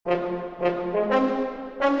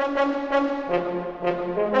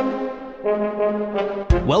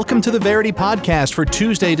Welcome to the Verity Podcast for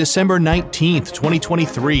Tuesday, December 19th,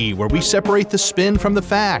 2023, where we separate the spin from the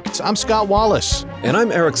facts. I'm Scott Wallace. And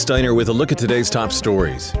I'm Eric Steiner with a look at today's top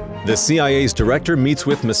stories. The CIA's director meets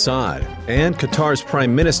with Mossad, and Qatar's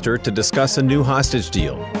prime minister to discuss a new hostage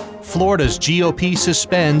deal. Florida's GOP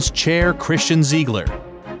suspends Chair Christian Ziegler.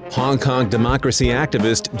 Hong Kong democracy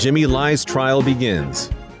activist Jimmy Lai's trial begins.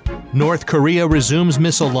 North Korea resumes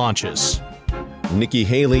missile launches. Nikki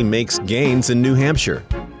Haley makes gains in New Hampshire.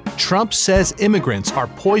 Trump says immigrants are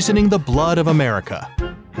poisoning the blood of America.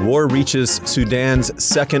 War reaches Sudan's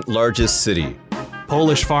second largest city.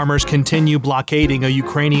 Polish farmers continue blockading a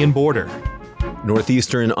Ukrainian border.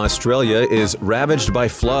 Northeastern Australia is ravaged by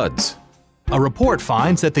floods. A report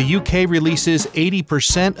finds that the UK releases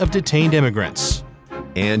 80% of detained immigrants.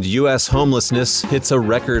 And U.S. homelessness hits a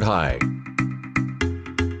record high.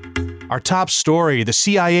 Our top story, the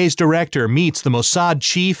CIA's director meets the Mossad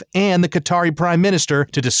chief and the Qatari prime minister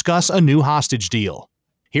to discuss a new hostage deal.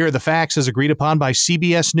 Here are the facts as agreed upon by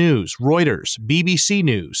CBS News, Reuters, BBC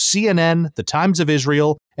News, CNN, The Times of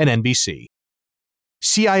Israel, and NBC.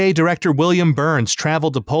 CIA Director William Burns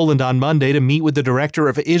traveled to Poland on Monday to meet with the director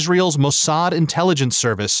of Israel's Mossad intelligence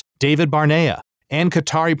service, David Barnea, and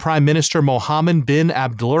Qatari Prime Minister Mohammed bin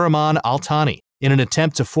Abdulrahman Al Thani, in an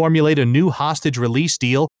attempt to formulate a new hostage release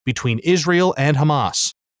deal between Israel and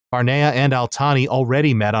Hamas. Barnea and Al Thani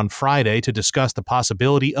already met on Friday to discuss the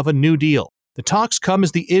possibility of a new deal. The talks come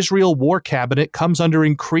as the Israel War Cabinet comes under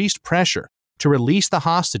increased pressure to release the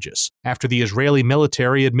hostages after the Israeli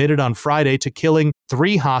military admitted on Friday to killing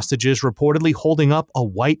 3 hostages reportedly holding up a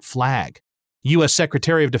white flag. U.S.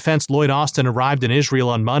 Secretary of Defense Lloyd Austin arrived in Israel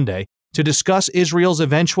on Monday to discuss Israel's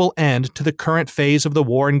eventual end to the current phase of the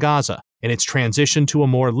war in Gaza and its transition to a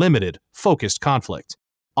more limited, focused conflict.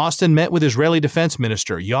 Austin met with Israeli Defense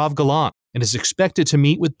Minister Yoav Gallant and is expected to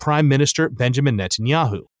meet with Prime Minister Benjamin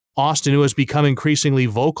Netanyahu. Austin, who has become increasingly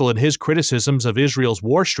vocal in his criticisms of Israel's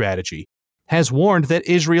war strategy, has warned that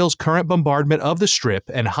Israel's current bombardment of the Strip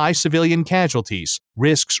and high civilian casualties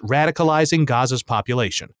risks radicalizing Gaza's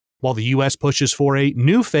population. While the U.S. pushes for a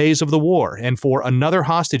new phase of the war and for another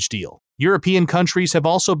hostage deal, European countries have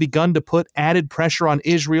also begun to put added pressure on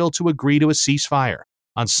Israel to agree to a ceasefire.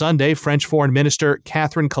 On Sunday, French Foreign Minister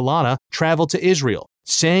Catherine Colonna traveled to Israel,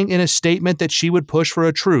 saying in a statement that she would push for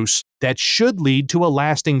a truce that should lead to a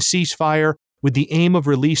lasting ceasefire with the aim of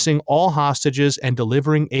releasing all hostages and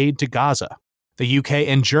delivering aid to Gaza. The UK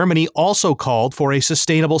and Germany also called for a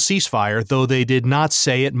sustainable ceasefire, though they did not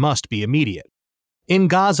say it must be immediate. In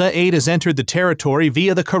Gaza, aid has entered the territory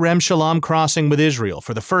via the Kerem Shalom crossing with Israel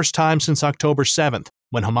for the first time since October 7th,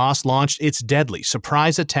 when Hamas launched its deadly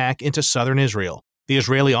surprise attack into southern Israel. The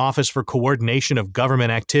Israeli Office for Coordination of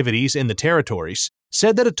Government Activities in the territories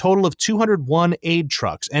said that a total of 201 aid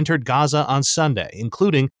trucks entered Gaza on Sunday,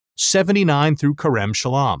 including 79 through Kerem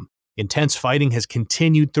Shalom. Intense fighting has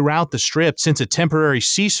continued throughout the Strip since a temporary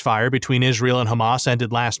ceasefire between Israel and Hamas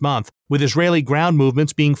ended last month, with Israeli ground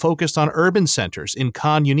movements being focused on urban centers in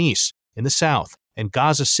Khan Yunis in the south and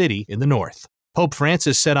Gaza City in the north. Pope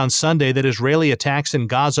Francis said on Sunday that Israeli attacks in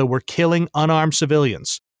Gaza were killing unarmed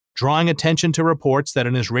civilians, drawing attention to reports that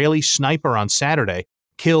an Israeli sniper on Saturday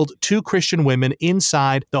killed 2 Christian women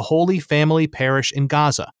inside the Holy Family Parish in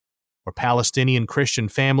Gaza, where Palestinian Christian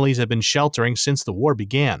families have been sheltering since the war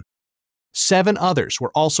began. 7 others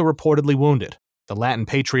were also reportedly wounded. The Latin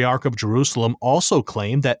Patriarch of Jerusalem also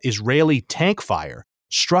claimed that Israeli tank fire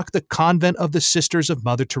struck the convent of the Sisters of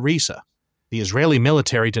Mother Teresa. The Israeli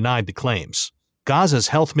military denied the claims. Gaza's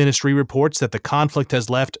health ministry reports that the conflict has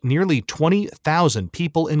left nearly 20,000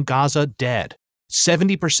 people in Gaza dead,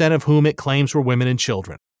 70% of whom it claims were women and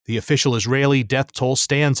children. The official Israeli death toll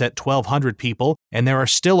stands at 1,200 people, and there are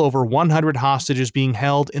still over 100 hostages being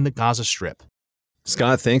held in the Gaza Strip.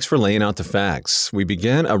 Scott, thanks for laying out the facts. We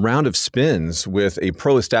began a round of spins with a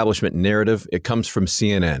pro-establishment narrative. It comes from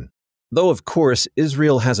CNN. Though, of course,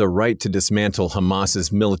 Israel has a right to dismantle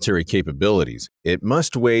Hamas's military capabilities, it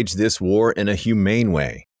must wage this war in a humane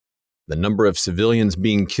way. The number of civilians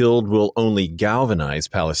being killed will only galvanize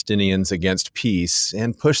Palestinians against peace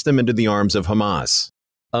and push them into the arms of Hamas.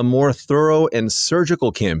 A more thorough and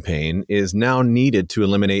surgical campaign is now needed to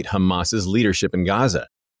eliminate Hamas's leadership in Gaza,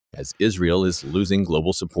 as Israel is losing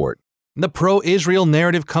global support. The pro-Israel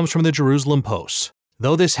narrative comes from the Jerusalem Post.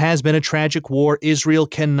 Though this has been a tragic war, Israel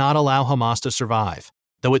cannot allow Hamas to survive.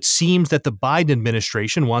 Though it seems that the Biden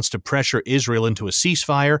administration wants to pressure Israel into a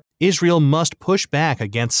ceasefire, Israel must push back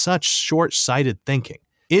against such short-sighted thinking.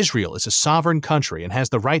 Israel is a sovereign country and has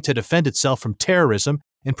the right to defend itself from terrorism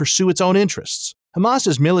and pursue its own interests.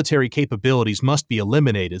 Hamas's military capabilities must be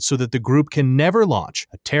eliminated so that the group can never launch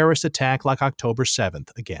a terrorist attack like October 7th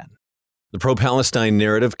again. The pro-Palestine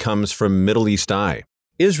narrative comes from Middle East Eye.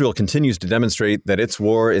 Israel continues to demonstrate that its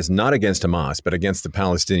war is not against Hamas, but against the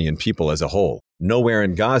Palestinian people as a whole. Nowhere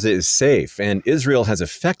in Gaza is safe, and Israel has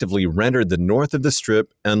effectively rendered the north of the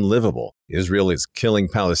Strip unlivable. Israel is killing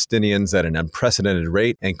Palestinians at an unprecedented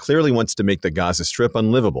rate and clearly wants to make the Gaza Strip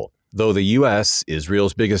unlivable. Though the U.S.,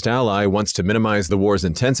 Israel's biggest ally, wants to minimize the war's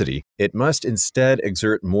intensity, it must instead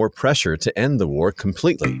exert more pressure to end the war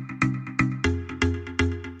completely.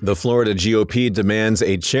 The Florida GOP demands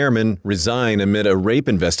a chairman resign amid a rape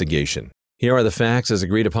investigation. Here are the facts as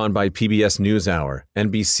agreed upon by PBS NewsHour,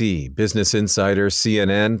 NBC, Business Insider,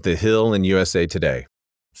 CNN, The Hill, and USA Today.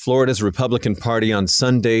 Florida's Republican Party on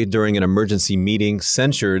Sunday during an emergency meeting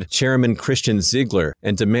censured Chairman Christian Ziegler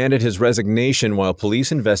and demanded his resignation while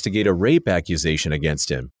police investigate a rape accusation against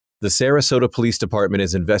him. The Sarasota Police Department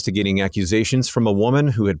is investigating accusations from a woman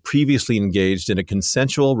who had previously engaged in a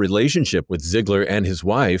consensual relationship with Ziegler and his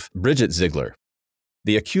wife, Bridget Ziegler.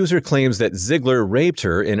 The accuser claims that Ziegler raped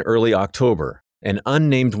her in early October. An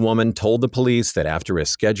unnamed woman told the police that after a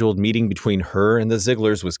scheduled meeting between her and the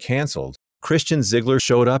Zieglers was canceled, Christian Ziegler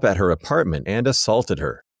showed up at her apartment and assaulted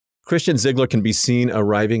her. Christian Ziegler can be seen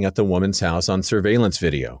arriving at the woman's house on surveillance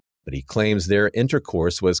video, but he claims their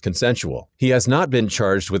intercourse was consensual. He has not been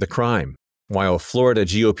charged with a crime. While Florida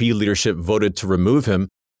GOP leadership voted to remove him,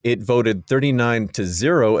 it voted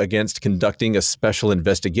 39-0 against conducting a special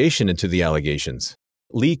investigation into the allegations.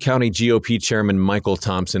 Lee County GOP Chairman Michael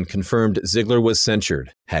Thompson confirmed Ziegler was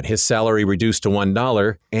censured, had his salary reduced to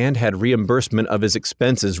 $1, and had reimbursement of his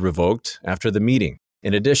expenses revoked after the meeting.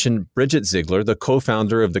 In addition, Bridget Ziegler, the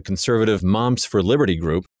co-founder of the conservative Moms for Liberty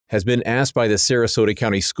group, has been asked by the Sarasota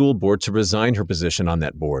County School Board to resign her position on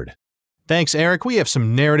that board. Thanks, Eric. We have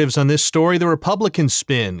some narratives on this story. The Republican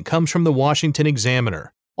spin comes from the Washington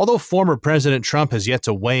Examiner. Although former President Trump has yet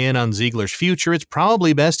to weigh in on Ziegler's future, it's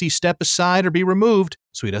probably best he step aside or be removed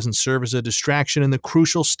so he doesn't serve as a distraction in the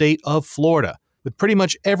crucial state of Florida. With pretty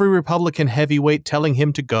much every Republican heavyweight telling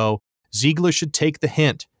him to go, Ziegler should take the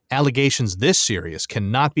hint. Allegations this serious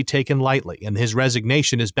cannot be taken lightly, and his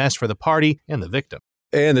resignation is best for the party and the victim.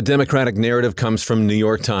 And the Democratic narrative comes from New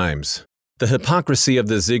York Times. The hypocrisy of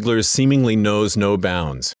the Zieglers seemingly knows no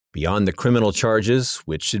bounds. Beyond the criminal charges,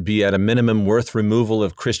 which should be at a minimum worth removal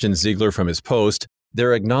of Christian Ziegler from his post,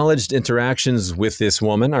 their acknowledged interactions with this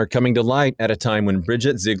woman are coming to light at a time when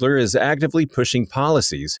Bridget Ziegler is actively pushing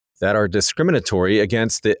policies that are discriminatory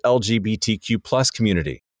against the LGBTQ+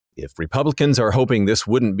 community. If Republicans are hoping this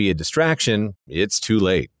wouldn't be a distraction, it's too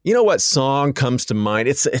late. You know what song comes to mind?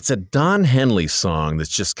 It's a Don Henley song that's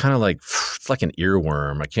just kind of like, it's like an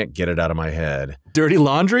earworm. I can't get it out of my head. Dirty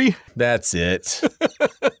Laundry? That's it.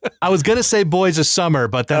 I was going to say Boys of Summer,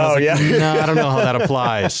 but then I was like, no, I don't know how that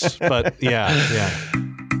applies. But yeah.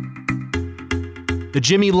 The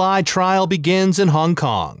Jimmy Lai trial begins in Hong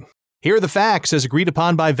Kong. Here are the facts as agreed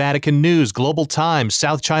upon by Vatican News, Global Times,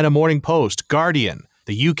 South China Morning Post, Guardian,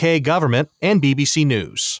 the UK government, and BBC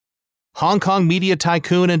News. Hong Kong media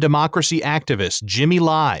tycoon and democracy activist Jimmy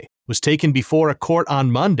Lai was taken before a court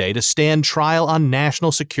on Monday to stand trial on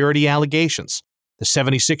national security allegations. The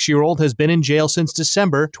 76-year-old has been in jail since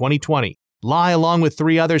December 2020. Lai, along with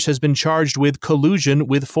 3 others, has been charged with collusion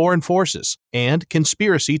with foreign forces and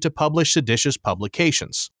conspiracy to publish seditious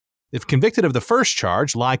publications. If convicted of the first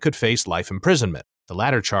charge, Lai could face life imprisonment. The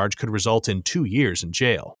latter charge could result in 2 years in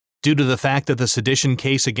jail. Due to the fact that the sedition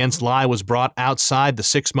case against Lai was brought outside the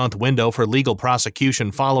 6-month window for legal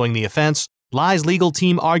prosecution following the offense, Lai's legal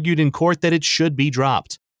team argued in court that it should be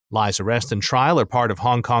dropped. Lai's arrest and trial are part of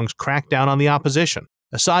Hong Kong's crackdown on the opposition.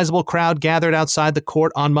 A sizable crowd gathered outside the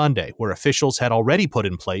court on Monday, where officials had already put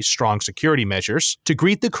in place strong security measures to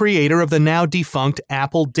greet the creator of the now-defunct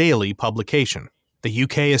Apple Daily publication. The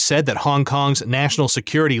UK has said that Hong Kong's national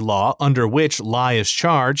security law, under which Lai is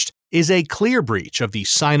charged, is a clear breach of the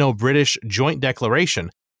Sino-British Joint Declaration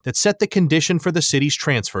that set the condition for the city's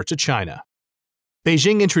transfer to China.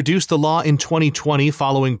 Beijing introduced the law in 2020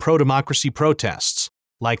 following pro-democracy protests.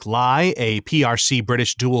 Like Lai, a PRC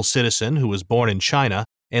British dual citizen who was born in China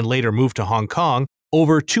and later moved to Hong Kong,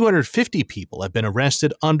 over 250 people have been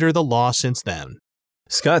arrested under the law since then.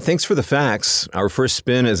 Scott, thanks for the facts. Our first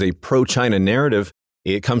spin is a pro-China narrative.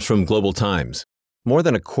 It comes from Global Times. More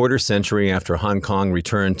than a quarter century after Hong Kong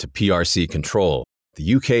returned to PRC control,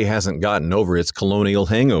 the UK hasn't gotten over its colonial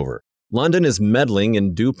hangover. London is meddling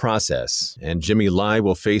in due process, and Jimmy Lai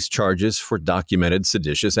will face charges for documented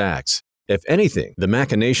seditious acts. If anything, the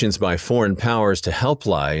machinations by foreign powers to help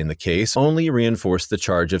Lai in the case only reinforce the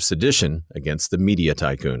charge of sedition against the media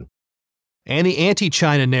tycoon. And the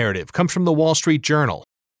anti-China narrative comes from the Wall Street Journal.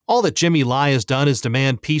 All that Jimmy Lai has done is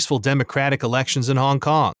demand peaceful democratic elections in Hong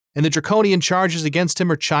Kong, and the draconian charges against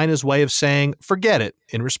him are China's way of saying, forget it,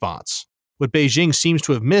 in response. What Beijing seems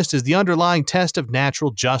to have missed is the underlying test of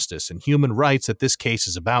natural justice and human rights that this case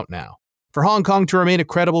is about now. For Hong Kong to remain a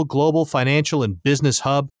credible global financial and business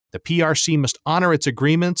hub, the PRC must honor its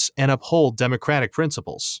agreements and uphold democratic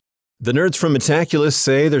principles. The nerds from Metaculus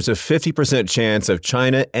say there's a 50% chance of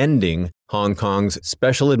China ending Hong Kong's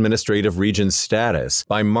Special Administrative Region status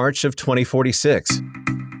by March of 2046.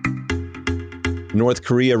 North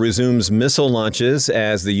Korea resumes missile launches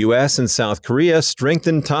as the U.S. and South Korea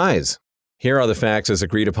strengthen ties. Here are the facts as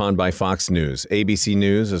agreed upon by Fox News, ABC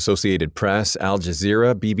News, Associated Press, Al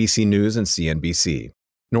Jazeera, BBC News, and CNBC.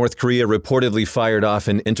 North Korea reportedly fired off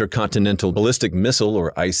an intercontinental ballistic missile,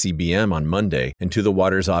 or ICBM, on Monday into the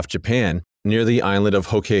waters off Japan near the island of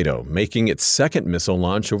Hokkaido, making its second missile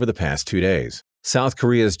launch over the past 2 days. South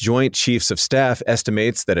Korea's Joint Chiefs of Staff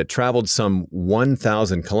estimates that it traveled some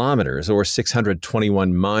 1,000 kilometers, or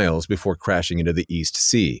 621 miles, before crashing into the East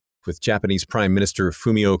Sea, with Japanese Prime Minister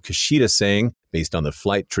Fumio Kishida saying, based on the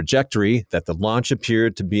flight trajectory, that the launch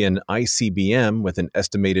appeared to be an ICBM with an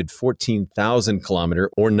estimated 14,000-kilometer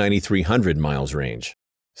or 9,300 miles range.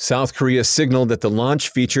 South Korea signaled that the launch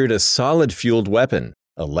featured a solid-fueled weapon,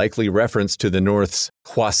 a likely reference to the North's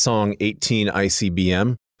Hwasong-18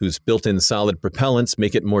 ICBM, whose built-in solid propellants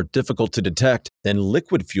make it more difficult to detect than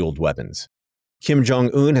liquid-fueled weapons. Kim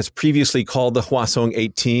Jong-un has previously called the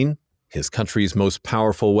Hwasong-18 his country's most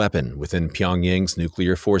powerful weapon within Pyongyang's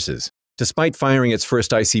nuclear forces. Despite firing its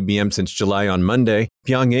first ICBM since July on Monday,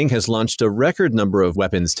 Pyongyang has launched a record number of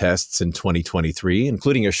weapons tests in 2023,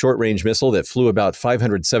 including a short-range missile that flew about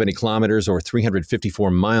 570 kilometers or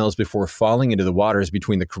 354 miles before falling into the waters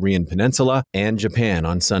between the Korean peninsula and Japan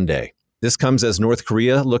on Sunday. This comes as North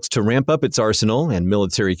Korea looks to ramp up its arsenal and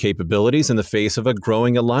military capabilities in the face of a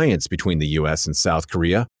growing alliance between the U.S. and South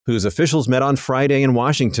Korea, whose officials met on Friday in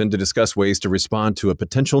Washington to discuss ways to respond to a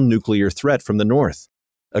potential nuclear threat from the North,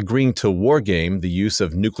 agreeing to wargame the use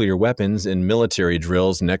of nuclear weapons in military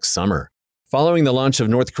drills next summer. Following the launch of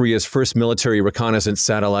North Korea's first military reconnaissance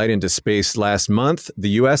satellite into space last month, the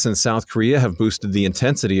U.S. and South Korea have boosted the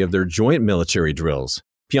intensity of their joint military drills.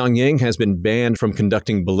 Pyongyang has been banned from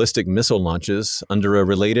conducting ballistic missile launches under a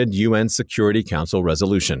related UN Security Council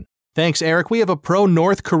resolution. Thanks, Eric. We have a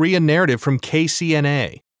pro-North Korean narrative from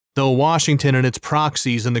KCNA. Though Washington and its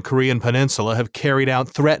proxies in the Korean peninsula have carried out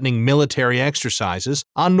threatening military exercises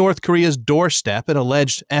on North Korea's doorstep in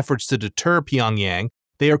alleged efforts to deter Pyongyang,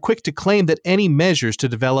 they are quick to claim that any measures to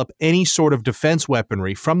develop any sort of defense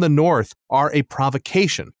weaponry from the North are a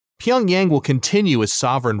provocation. Pyongyang will continue its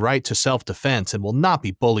sovereign right to self-defense and will not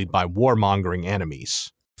be bullied by warmongering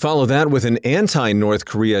enemies. Follow that with an anti-North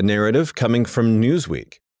Korea narrative coming from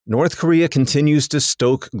Newsweek. North Korea continues to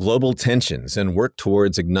stoke global tensions and work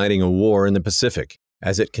towards igniting a war in the Pacific,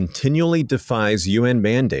 as it continually defies UN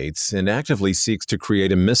mandates and actively seeks to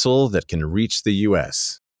create a missile that can reach the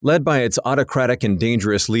U.S. Led by its autocratic and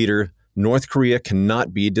dangerous leader, North Korea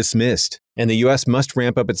cannot be dismissed, and the U.S. must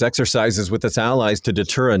ramp up its exercises with its allies to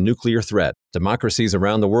deter a nuclear threat. Democracies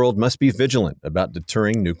around the world must be vigilant about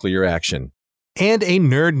deterring nuclear action. And a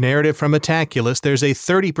nerd narrative from Metaculus, there's a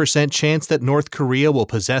 30% chance that North Korea will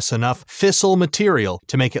possess enough fissile material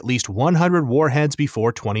to make at least 100 warheads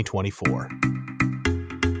before 2024.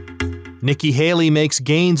 Nikki Haley makes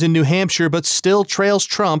gains in New Hampshire but still trails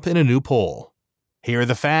Trump in a new poll. Here are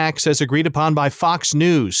the facts as agreed upon by Fox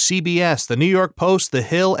News, CBS, The New York Post, The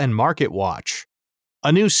Hill, and MarketWatch.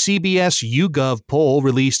 A new CBS YouGov poll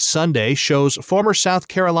released Sunday shows former South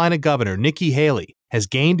Carolina Governor Nikki Haley has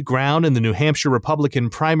gained ground in the New Hampshire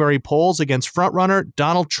Republican primary polls against frontrunner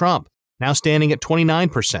Donald Trump, now standing at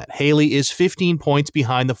 29%. Haley is 15 points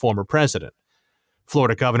behind the former president.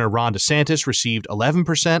 Florida Governor Ron DeSantis received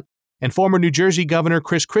 11%, and former New Jersey Governor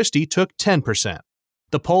Chris Christie took 10%.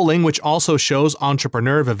 The polling, which also shows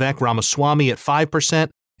entrepreneur Vivek Ramaswamy at 5%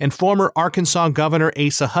 and former Arkansas Governor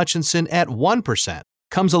Asa Hutchinson at 1%,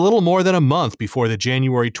 comes a little more than a month before the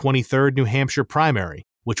January 23rd New Hampshire primary,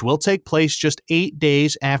 which will take place just 8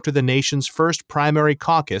 days after the nation's first primary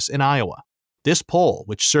caucus in Iowa. This poll,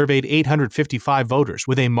 which surveyed 855 voters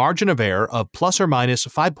with a margin of error of plus or minus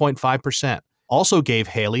 5.5%, also gave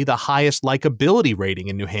Haley the highest likability rating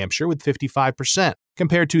in New Hampshire with 55%,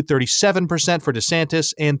 compared to 37% for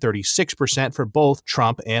DeSantis and 36% for both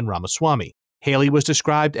Trump and Ramaswamy. Haley was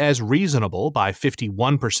described as reasonable by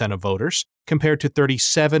 51% of voters, compared to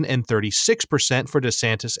 37% and 36% for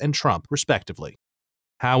DeSantis and Trump, respectively.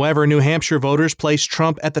 However, New Hampshire voters placed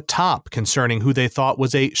Trump at the top concerning who they thought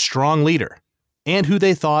was a strong leader. and who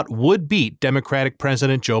they thought would beat Democratic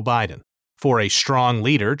President Joe Biden. For a strong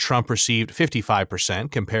leader, Trump received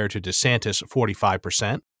 55% compared to DeSantis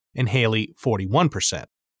 45% and Haley 41%.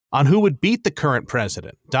 On who would beat the current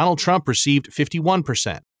president, Donald Trump received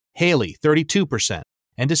 51%, Haley 32%,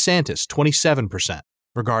 and DeSantis 27%.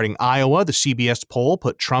 Regarding Iowa, the CBS poll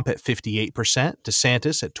put Trump at 58%,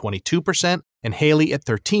 DeSantis at 22%, and Haley at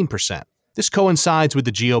 13%. This coincides with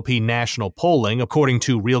the GOP national polling, according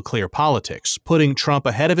to Real Clear Politics, putting Trump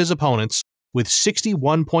ahead of his opponents with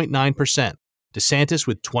 61.9%, DeSantis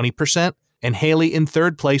with 20%, and Haley in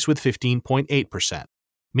third place with 15.8%.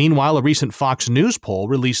 Meanwhile, a recent Fox News poll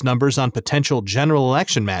released numbers on potential general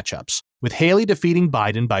election matchups, with Haley defeating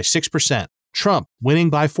Biden by 6%, Trump winning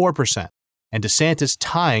by 4%, and DeSantis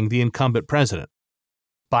tying the incumbent president.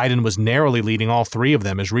 Biden was narrowly leading all three of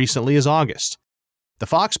them as recently as August. The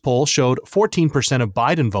Fox poll showed 14% of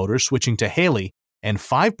Biden voters switching to Haley and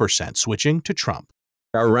 5% switching to Trump.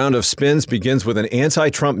 Our round of spins begins with an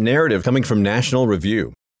anti-Trump narrative coming from National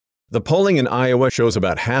Review. The polling in Iowa shows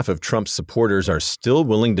about half of Trump's supporters are still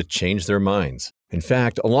willing to change their minds. In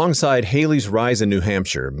fact, alongside Haley's rise in New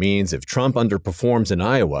Hampshire means if Trump underperforms in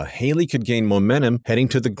Iowa, Haley could gain momentum heading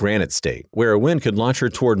to the Granite State, where a win could launch her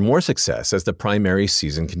toward more success as the primary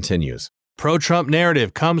season continues. Pro-Trump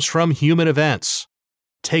narrative comes from Human Events.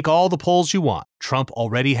 Take all the polls you want. Trump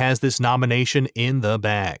already has this nomination in the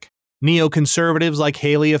bag. Neoconservatives like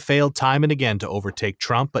Haley have failed time and again to overtake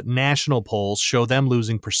Trump, but national polls show them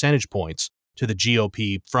losing percentage points to the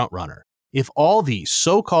GOP frontrunner. If all these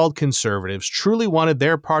so-called conservatives truly wanted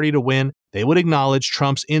their party to win, they would acknowledge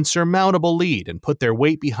Trump's insurmountable lead and put their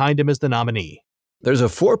weight behind him as the nominee. There's a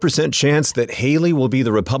 4% chance that Haley will be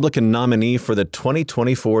the Republican nominee for the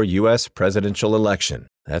 2024 U.S. presidential election.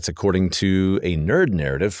 That's according to a nerd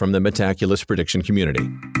narrative from the Metaculus prediction community.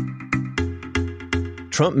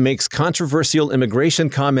 Trump makes controversial immigration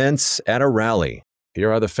comments at a rally.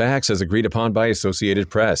 Here are the facts as agreed upon by Associated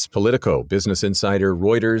Press, Politico, Business Insider,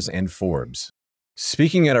 Reuters, and Forbes.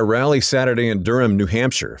 Speaking at a rally Saturday in Durham, New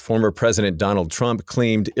Hampshire, former President Donald Trump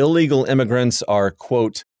claimed illegal immigrants are,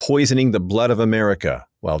 quote, poisoning the blood of America,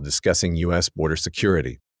 while discussing U.S. border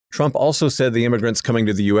security. Trump also said the immigrants coming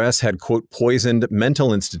to the U.S. had, quote, poisoned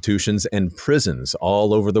mental institutions and prisons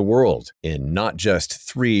all over the world, in not just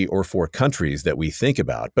 3 or 4 countries that we think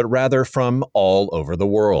about, but rather from all over the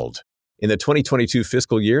world. In the 2022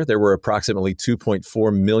 fiscal year, there were approximately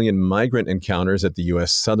 2.4 million migrant encounters at the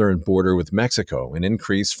U.S. southern border with Mexico, an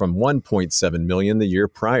increase from 1.7 million the year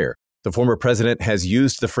prior. The former president has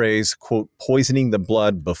used the phrase, quote, poisoning the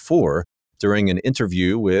blood before, during an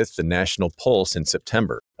interview with the National Pulse in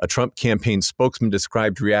September. A Trump campaign spokesman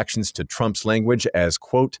described reactions to Trump's language as,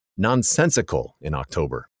 quote, nonsensical in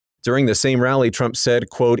October. During the same rally, Trump said,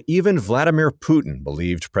 quote, even Vladimir Putin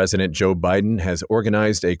believed President Joe Biden has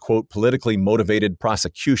organized a, quote, politically motivated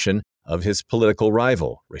prosecution of his political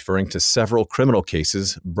rival, referring to several criminal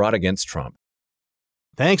cases brought against Trump.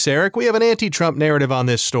 Thanks, Eric. We have an anti-Trump narrative on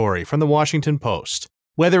this story from the Washington Post.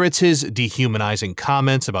 Whether it's his dehumanizing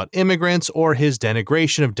comments about immigrants or his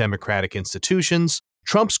denigration of democratic institutions,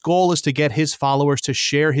 Trump's goal is to get his followers to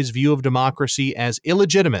share his view of democracy as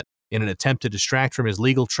illegitimate in an attempt to distract from his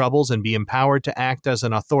legal troubles and be empowered to act as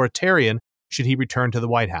an authoritarian should he return to the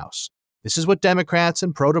White House. This is what Democrats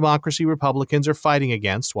and pro-democracy Republicans are fighting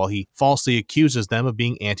against while he falsely accuses them of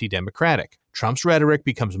being anti-democratic. Trump's rhetoric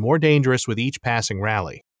becomes more dangerous with each passing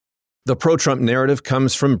rally. The pro-Trump narrative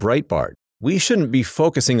comes from Breitbart. We shouldn't be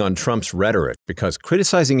focusing on Trump's rhetoric because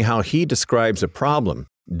criticizing how he describes a problem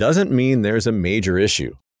doesn't mean there's a major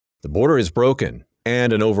issue. The border is broken,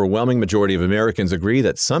 and an overwhelming majority of Americans agree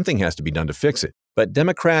that something has to be done to fix it. But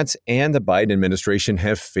Democrats and the Biden administration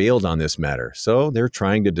have failed on this matter, so they're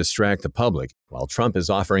trying to distract the public, while Trump is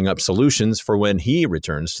offering up solutions for when he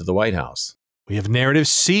returns to the White House. We have Narrative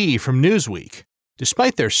C from Newsweek.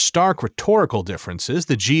 Despite their stark rhetorical differences,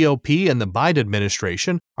 the GOP and the Biden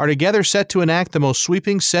administration are together set to enact the most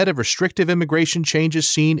sweeping set of restrictive immigration changes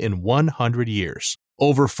seen in 100 years.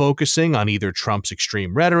 Over-focusing on either Trump's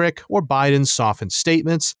extreme rhetoric or Biden's softened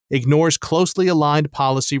statements ignores closely aligned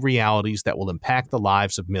policy realities that will impact the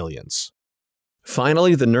lives of millions.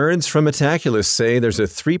 Finally, the nerds from Metaculus say there's a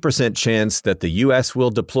 3% chance that the U.S. will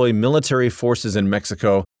deploy military forces in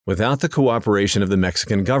Mexico without the cooperation of the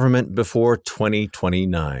Mexican government before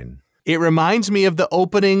 2029. It reminds me of the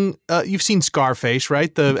opening, you've seen Scarface,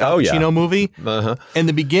 right? The Al Pacino movie? Uh-huh. In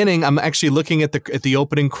the beginning, I'm actually looking at the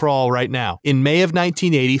opening crawl right now. In May of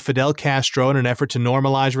 1980, Fidel Castro, in an effort to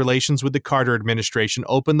normalize relations with the Carter administration,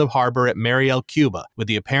 opened the harbor at Mariel, Cuba, with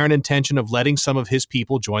the apparent intention of letting some of his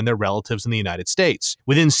people join their relatives in the United States.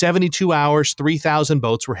 Within 72 hours, 3,000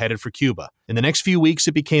 boats were headed for Cuba. In the next few weeks,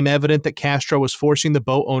 it became evident that Castro was forcing the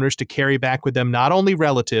boat owners to carry back with them not only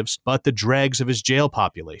relatives, but the dregs of his jail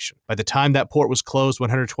population. By the time that port was closed,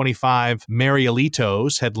 125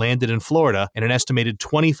 Marielitos had landed in Florida, and an estimated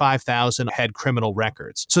 25,000 had criminal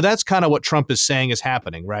records. So that's kind of what Trump is saying is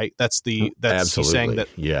happening, right? That's Absolutely. He's saying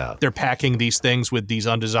that they're packing these things with these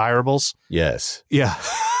undesirables. Yes. Yeah.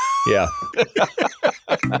 Yeah.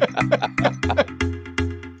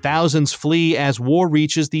 Thousands flee as war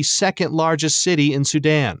reaches the second largest city in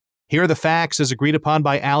Sudan. Here are the facts as agreed upon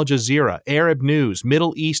by Al Jazeera, Arab News,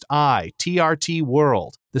 Middle East Eye, TRT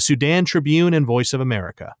World, the Sudan Tribune, and Voice of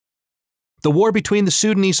America. The war between the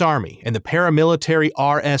Sudanese army and the paramilitary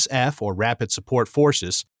RSF, or Rapid Support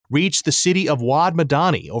Forces, reached the city of Wad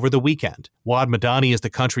Madani over the weekend. Wad Madani is the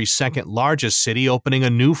country's second largest city, opening a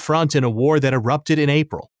new front in a war that erupted in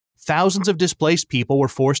April. Thousands of displaced people were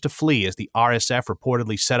forced to flee as the RSF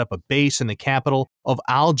reportedly set up a base in the capital of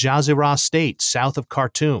Al Jazeera state, south of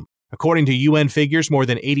Khartoum. According to UN figures, more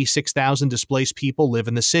than 86,000 displaced people live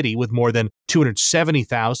in the city, with more than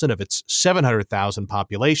 270,000 of its 700,000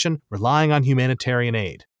 population relying on humanitarian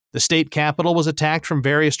aid. The state capital was attacked from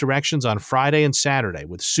various directions on Friday and Saturday,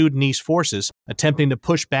 with Sudanese forces attempting to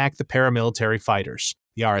push back the paramilitary fighters.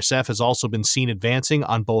 The RSF has also been seen advancing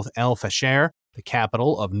on both El Fasher, the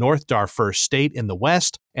capital of North Darfur State in the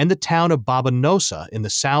west, and the town of Baba Nosa in the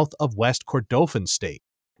south of West Kordofan State.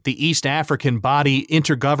 The East African body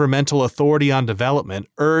Intergovernmental Authority on Development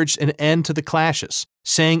urged an end to the clashes,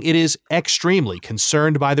 saying it is extremely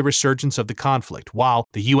concerned by the resurgence of the conflict, while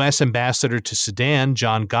the U.S. ambassador to Sudan,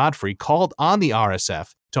 John Godfrey, called on the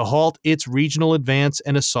RSF to halt its regional advance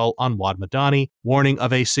and assault on Wad Madani, warning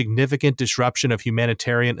of a significant disruption of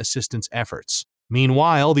humanitarian assistance efforts.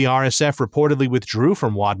 Meanwhile, the RSF reportedly withdrew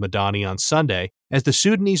from Wad Madani on Sunday as the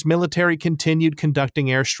Sudanese military continued conducting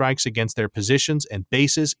airstrikes against their positions and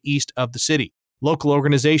bases east of the city. Local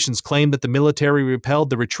organizations claim that the military repelled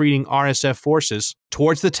the retreating RSF forces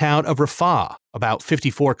towards the town of Rafah, about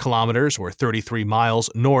 54 kilometers or 33 miles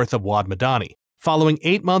north of Wad Madani, following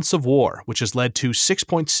 8 months of war, which has led to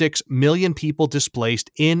 6.6 million people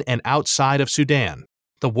displaced in and outside of Sudan.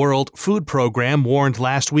 The World Food Program warned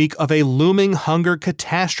last week of a looming hunger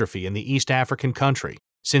catastrophe in the East African country.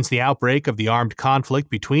 Since the outbreak of the armed conflict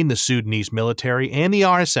between the Sudanese military and the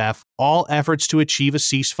RSF, all efforts to achieve a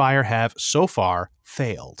ceasefire have, so far,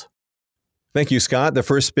 failed. Thank you, Scott. The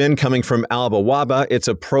first spin coming from Al Bawaba. It's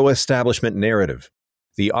a pro-establishment narrative.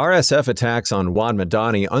 The RSF attacks on Wad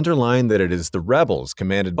Madani underline that it is the rebels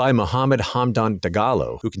commanded by Mohammed Hamdan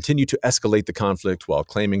Dagalo who continue to escalate the conflict while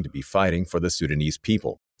claiming to be fighting for the Sudanese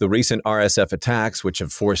people. The recent RSF attacks, which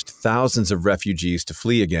have forced thousands of refugees to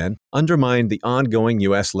flee again, undermine the ongoing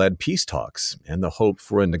U.S.-led peace talks and the hope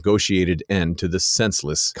for a negotiated end to this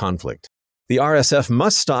senseless conflict. The RSF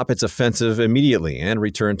must stop its offensive immediately and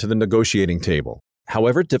return to the negotiating table.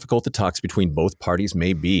 However difficult the talks between both parties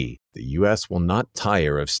may be, the U.S. will not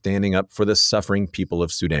tire of standing up for the suffering people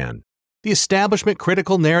of Sudan. The establishment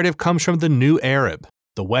critical narrative comes from the New Arab.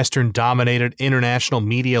 The Western-dominated international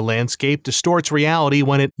media landscape distorts reality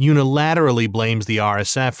when it unilaterally blames the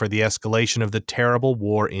RSF for the escalation of the terrible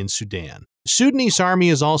war in Sudan. The Sudanese army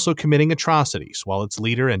is also committing atrocities, while its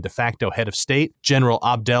leader and de facto head of state, General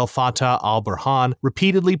Abdel Fattah al-Burhan,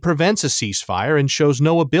 repeatedly prevents a ceasefire and shows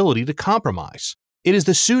no ability to compromise. It is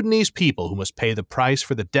the Sudanese people who must pay the price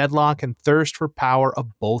for the deadlock and thirst for power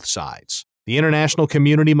of both sides. The international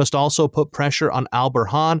community must also put pressure on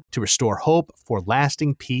al-Burhan to restore hope for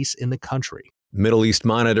lasting peace in the country. Middle East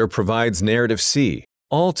Monitor provides Narrative C.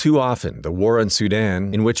 All too often, the war in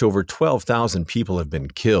Sudan, in which over 12,000 people have been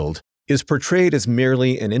killed, is portrayed as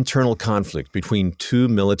merely an internal conflict between two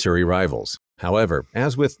military rivals. However,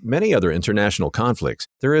 as with many other international conflicts,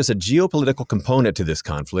 there is a geopolitical component to this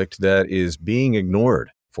conflict that is being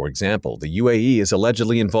ignored. For example, the UAE is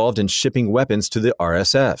allegedly involved in shipping weapons to the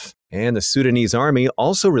RSF, and the Sudanese army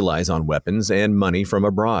also relies on weapons and money from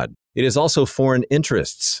abroad. It is also foreign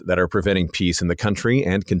interests that are preventing peace in the country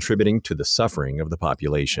and contributing to the suffering of the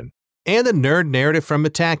population. And the nerd narrative from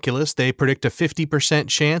Metaculus, they predict a 50%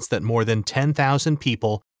 chance that more than 10,000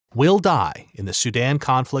 people will die in the Sudan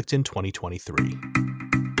conflict in 2023.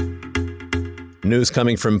 News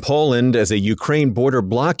coming from Poland as a Ukraine border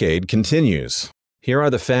blockade continues. Here are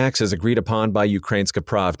the facts as agreed upon by Ukrainska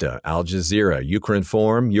Pravda, Al Jazeera,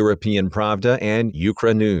 Ukrinform, European Pravda, and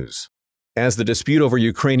Ukra News. As the dispute over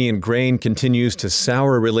Ukrainian grain continues to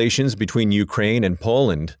sour relations between Ukraine and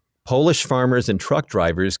Poland, Polish farmers and truck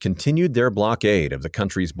drivers continued their blockade of the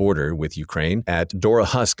country's border with Ukraine at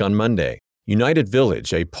Dorohusk on Monday. United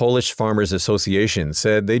Village, a Polish farmers association,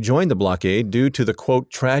 said they joined the blockade due to the, quote,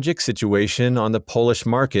 tragic situation on the Polish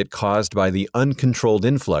market caused by the uncontrolled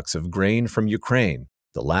influx of grain from Ukraine,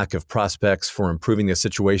 the lack of prospects for improving the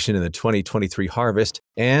situation in the 2023 harvest,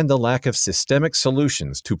 and the lack of systemic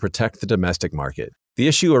solutions to protect the domestic market. The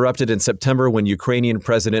issue erupted in September when Ukrainian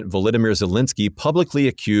President Volodymyr Zelensky publicly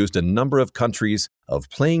accused a number of countries of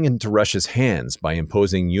playing into Russia's hands by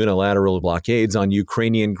imposing unilateral blockades on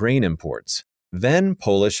Ukrainian grain imports. Then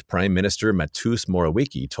Polish Prime Minister Mateusz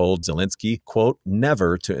Morawiecki told Zelensky, quote,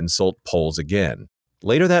 never to insult Poles again.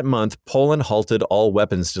 Later that month, Poland halted all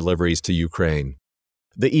weapons deliveries to Ukraine.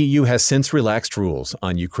 The EU has since relaxed rules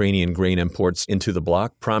on Ukrainian grain imports into the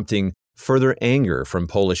bloc, prompting further anger from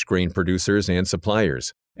Polish grain producers and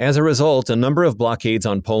suppliers. As a result, a number of blockades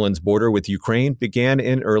on Poland's border with Ukraine began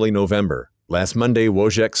in early November. Last Monday,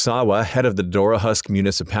 Wojciech Sawa, head of the Dorohusk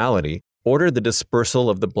municipality, ordered the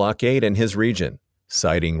dispersal of the blockade in his region,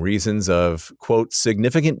 citing reasons of, quote,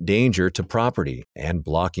 significant danger to property and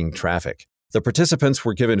blocking traffic. The participants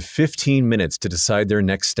were given 15 minutes to decide their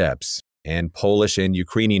next steps, and Polish and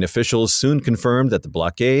Ukrainian officials soon confirmed that the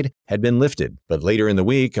blockade had been lifted. But later in the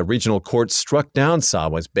week, a regional court struck down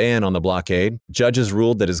Sawa's ban on the blockade. Judges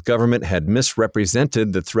ruled that his government had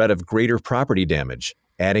misrepresented the threat of greater property damage,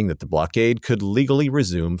 adding that the blockade could legally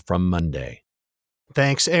resume from Monday.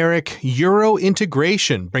 Thanks, Eric. Euro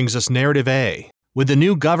integration brings us Narrative A. With the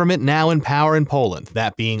new government now in power in Poland,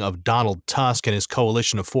 that being of Donald Tusk and his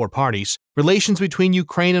coalition of 4 parties, relations between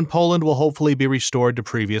Ukraine and Poland will hopefully be restored to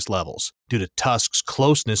previous levels. Due to Tusk's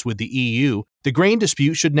closeness with the EU, the grain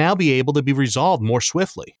dispute should now be able to be resolved more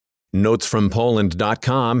swiftly.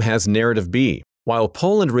 Notesfrompoland.com has Narrative B. While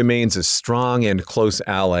Poland remains a strong and close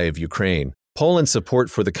ally of Ukraine, Poland's support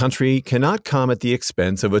for the country cannot come at the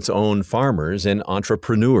expense of its own farmers and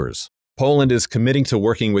entrepreneurs. Poland is committing to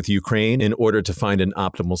working with Ukraine in order to find an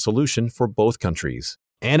optimal solution for both countries.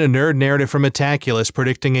 And a nerd narrative from Metaculus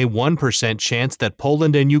predicting a 1% chance that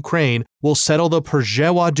Poland and Ukraine will settle the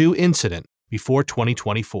Przewodu incident before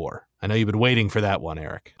 2024. I know you've been waiting for that one,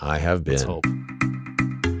 Eric. I have been. Let's hope.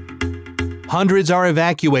 Hundreds are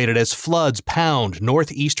evacuated as floods pound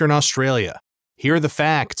northeastern Australia. Here are the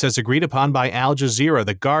facts as agreed upon by Al Jazeera,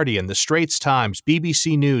 The Guardian, The Straits Times,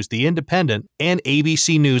 BBC News, The Independent, and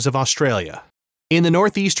ABC News of Australia. In the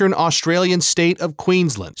northeastern Australian state of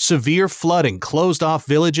Queensland, severe flooding closed off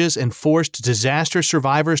villages and forced disaster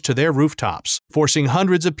survivors to their rooftops, forcing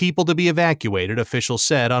hundreds of people to be evacuated, officials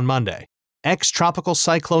said on Monday. Ex-tropical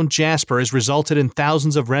cyclone Jasper has resulted in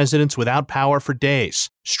thousands of residents without power for days,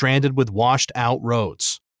 stranded with washed-out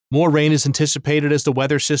roads. More rain is anticipated as the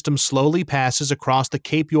weather system slowly passes across the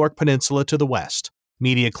Cape York Peninsula to the west.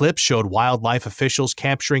 Media clips showed wildlife officials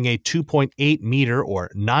capturing a 2.8-meter or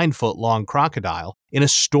 9-foot-long crocodile in a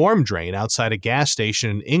storm drain outside a gas station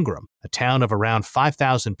in Ingram, a town of around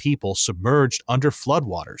 5,000 people submerged under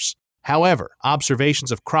floodwaters. However,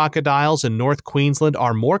 observations of crocodiles in North Queensland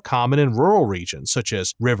are more common in rural regions such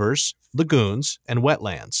as rivers, lagoons, and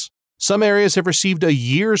wetlands. Some areas have received a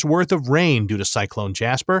year's worth of rain due to Cyclone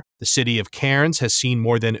Jasper. The city of Cairns has seen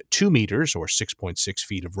more than 2 meters or 6.6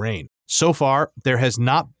 feet of rain. So far, there has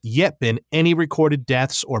not yet been any recorded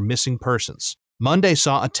deaths or missing persons. Monday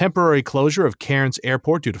saw a temporary closure of Cairns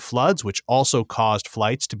Airport due to floods, which also caused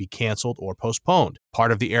flights to be canceled or postponed.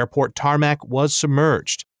 Part of the airport tarmac was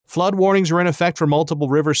submerged. Flood warnings are in effect for multiple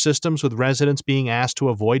river systems, with residents being asked to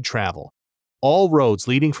avoid travel. All roads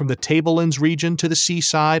leading from the Tablelands region to the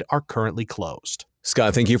seaside are currently closed.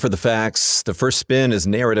 Scott, thank you for the facts. The first spin is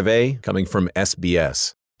Narrative A, coming from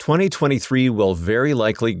SBS. 2023 will very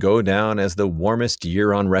likely go down as the warmest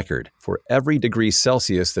year on record. For every degree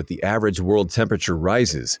Celsius that the average world temperature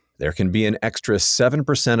rises, there can be an extra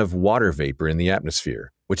 7% of water vapor in the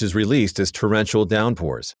atmosphere, which is released as torrential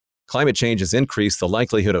downpours. Climate change has increased the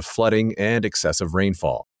likelihood of flooding and excessive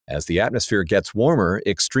rainfall. As the atmosphere gets warmer,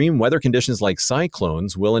 extreme weather conditions like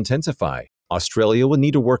cyclones will intensify. Australia will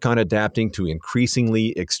need to work on adapting to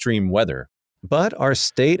increasingly extreme weather. But are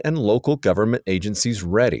state and local government agencies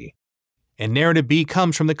ready? And Narrative B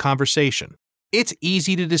comes from the conversation. It's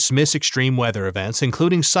easy to dismiss extreme weather events,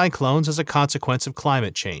 including cyclones, as a consequence of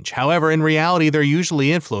climate change. However, in reality, they're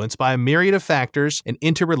usually influenced by a myriad of factors and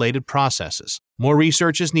interrelated processes. More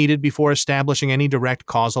research is needed before establishing any direct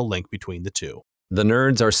causal link between the two. The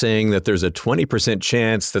nerds are saying that there's a 20%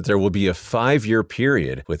 chance that there will be a 5-year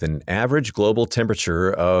period with an average global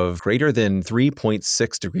temperature of greater than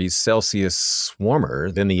 3.6 degrees Celsius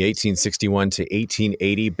warmer than the 1861 to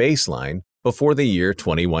 1880 baseline before the year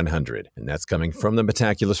 2100. And that's coming from the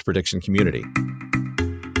Metaculus prediction community.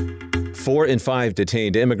 4 in 5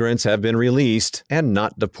 detained immigrants have been released and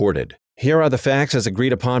not deported. Here are the facts as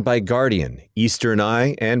agreed upon by Guardian, Eastern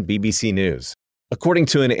Eye, and BBC News. According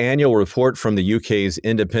to an annual report from the UK's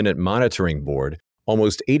Independent Monitoring Board,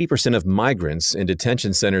 almost 80% of migrants in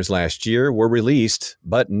detention centres last year were released,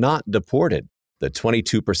 but not deported. The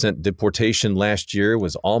 22% deportation last year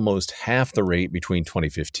was almost half the rate between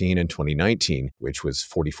 2015 and 2019, which was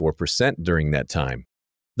 44% during that time.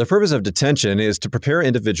 The purpose of detention is to prepare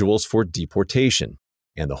individuals for deportation,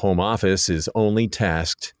 and the Home Office is only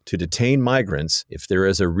tasked to detain migrants if there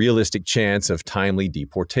is a realistic chance of timely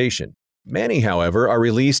deportation. Many, however, are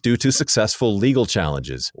released due to successful legal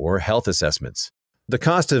challenges or health assessments. The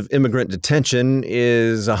cost of immigrant detention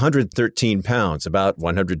is £113, about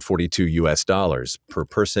 $142 per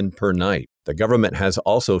person per night. The government has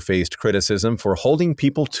also faced criticism for holding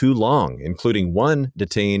people too long, including one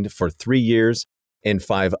detained for 3 years and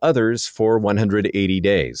 5 others for 180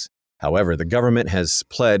 days. However, the government has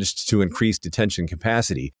pledged to increase detention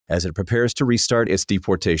capacity as it prepares to restart its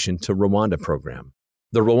deportation to Rwanda program.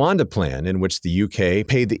 The Rwanda plan, in which the UK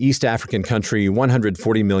paid the East African country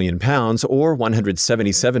 £140 million or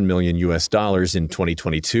 $177 million in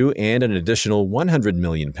 2022 and an additional £100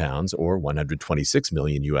 million or $126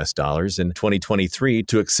 million in 2023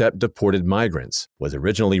 to accept deported migrants, was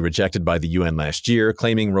originally rejected by the UN last year,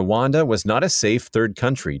 claiming Rwanda was not a safe third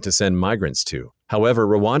country to send migrants to. However,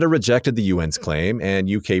 Rwanda rejected the UN's claim,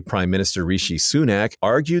 and UK Prime Minister Rishi Sunak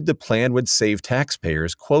argued the plan would save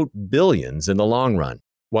taxpayers, quote, billions in the long run.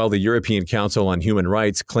 While the European Council on Human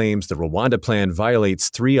Rights claims the Rwanda plan violates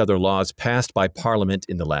 3 other laws passed by Parliament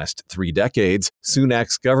in the last 3 decades,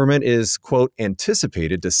 Sunak's government is, quote,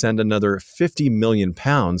 anticipated to send another £50 million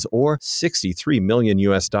or $63 million to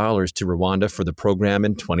Rwanda for the program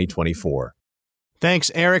in 2024.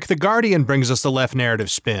 Thanks, Eric. The Guardian brings us the left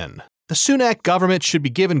narrative spin. The Sunak government should be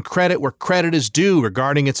given credit where credit is due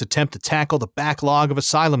regarding its attempt to tackle the backlog of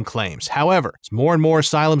asylum claims. However, as more and more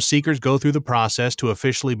asylum seekers go through the process to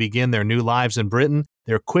officially begin their new lives in Britain,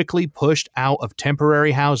 they're quickly pushed out of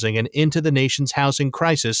temporary housing and into the nation's housing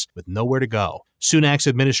crisis with nowhere to go. Sunak's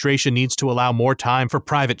administration needs to allow more time for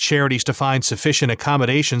private charities to find sufficient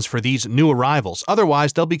accommodations for these new arrivals.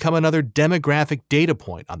 Otherwise, they'll become another demographic data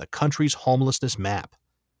point on the country's homelessness map.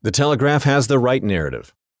 The Telegraph has the right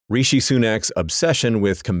narrative. Rishi Sunak's obsession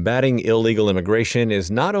with combating illegal immigration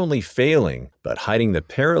is not only failing, but hiding the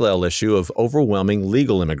parallel issue of overwhelming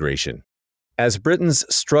legal immigration. As Britons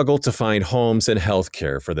struggle to find homes and health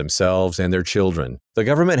care for themselves and their children, the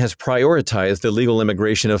government has prioritized the legal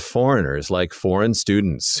immigration of foreigners like foreign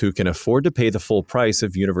students who can afford to pay the full price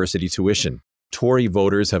of university tuition. Tory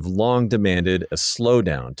voters have long demanded a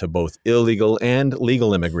slowdown to both illegal and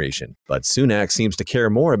legal immigration, but Sunak seems to care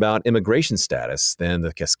more about immigration status than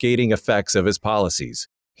the cascading effects of his policies.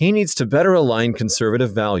 He needs to better align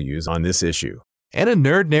conservative values on this issue. And a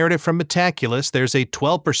nerd narrative from Metaculus, there's a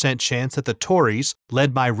 12% chance that the Tories,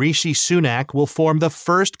 led by Rishi Sunak, will form the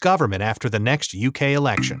first government after the next UK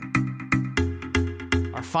election.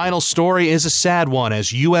 Our final story is a sad one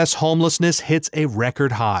as U.S. homelessness hits a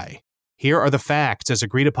record high. Here are the facts as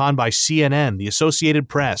agreed upon by CNN, the Associated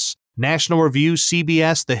Press, National Review,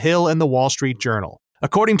 CBS, The Hill, and The Wall Street Journal.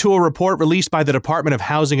 According to a report released by the Department of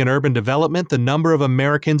Housing and Urban Development, the number of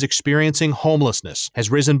Americans experiencing homelessness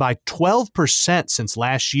has risen by 12% since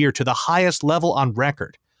last year to the highest level on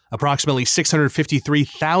record. Approximately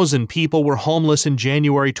 653,000 people were homeless in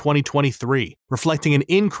January 2023, reflecting an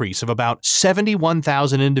increase of about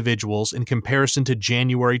 71,000 individuals in comparison to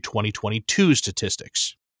January 2022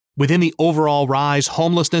 statistics. Within the overall rise,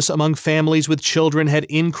 homelessness among families with children had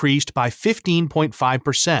increased by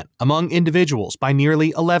 15.5%, among individuals by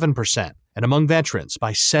nearly 11%, and among veterans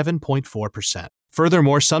by 7.4%.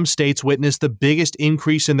 Furthermore, some states witnessed the biggest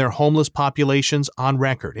increase in their homeless populations on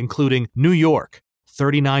record, including New York,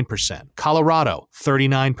 39%, Colorado,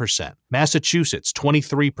 39%, Massachusetts,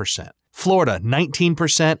 23%, Florida,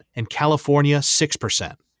 19%, and California,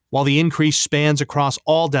 6%. While the increase spans across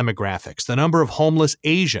all demographics, the number of homeless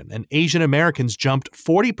Asian and Asian Americans jumped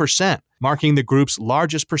 40%, marking the group's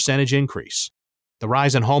largest percentage increase. The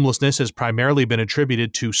rise in homelessness has primarily been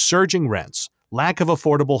attributed to surging rents, lack of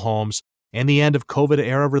affordable homes, and the end of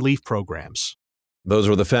COVID-era relief programs. Those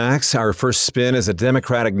were the facts. Our first spin is a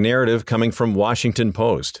Democratic narrative coming from Washington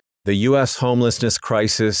Post. The U.S. homelessness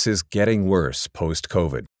crisis is getting worse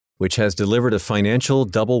post-COVID, which has delivered a financial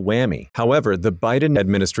double whammy. However, the Biden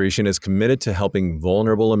administration is committed to helping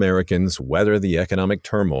vulnerable Americans weather the economic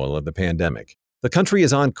turmoil of the pandemic. The country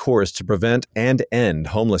is on course to prevent and end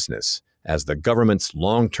homelessness, as the government's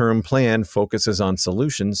long-term plan focuses on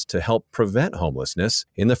solutions to help prevent homelessness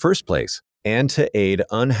in the first place, and to aid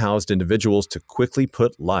unhoused individuals to quickly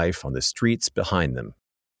put life on the streets behind them.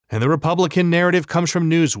 And the Republican narrative comes from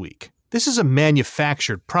Newsweek. This is a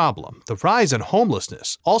manufactured problem. The rise in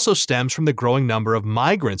homelessness also stems from the growing number of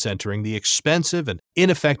migrants entering the expensive and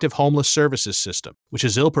ineffective homeless services system, which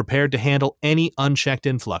is ill-prepared to handle any unchecked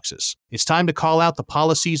influxes. It's time to call out the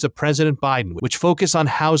policies of President Biden, which focus on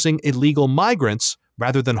housing illegal migrants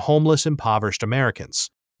rather than homeless, impoverished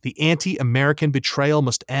Americans. The anti-American betrayal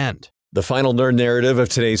must end. The final nerd narrative of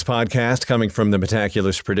today's podcast, coming from the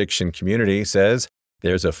Metaculous prediction community, says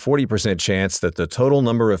there's a 40% chance that the total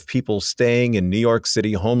number of people staying in New York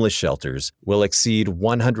City homeless shelters will exceed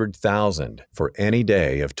 100,000 for any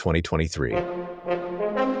day of 2023.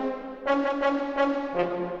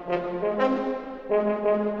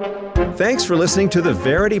 Thanks for listening to the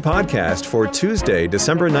Verity Podcast for Tuesday,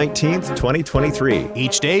 December 19th, 2023.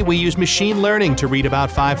 Each day, we use machine learning to read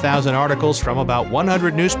about 5,000 articles from about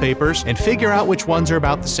 100 newspapers and figure out which ones are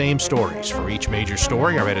about the same stories. For each major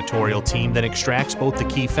story, our editorial team then extracts both the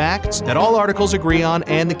key facts that all articles agree on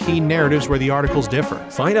and the key narratives where the articles differ.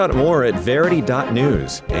 Find out more at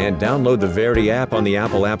verity.news and download the Verity app on the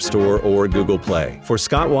Apple App Store or Google Play. For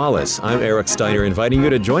Scott Wallace, I'm Eric Steiner, inviting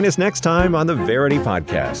you to join us next time on the Verity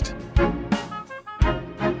Podcast.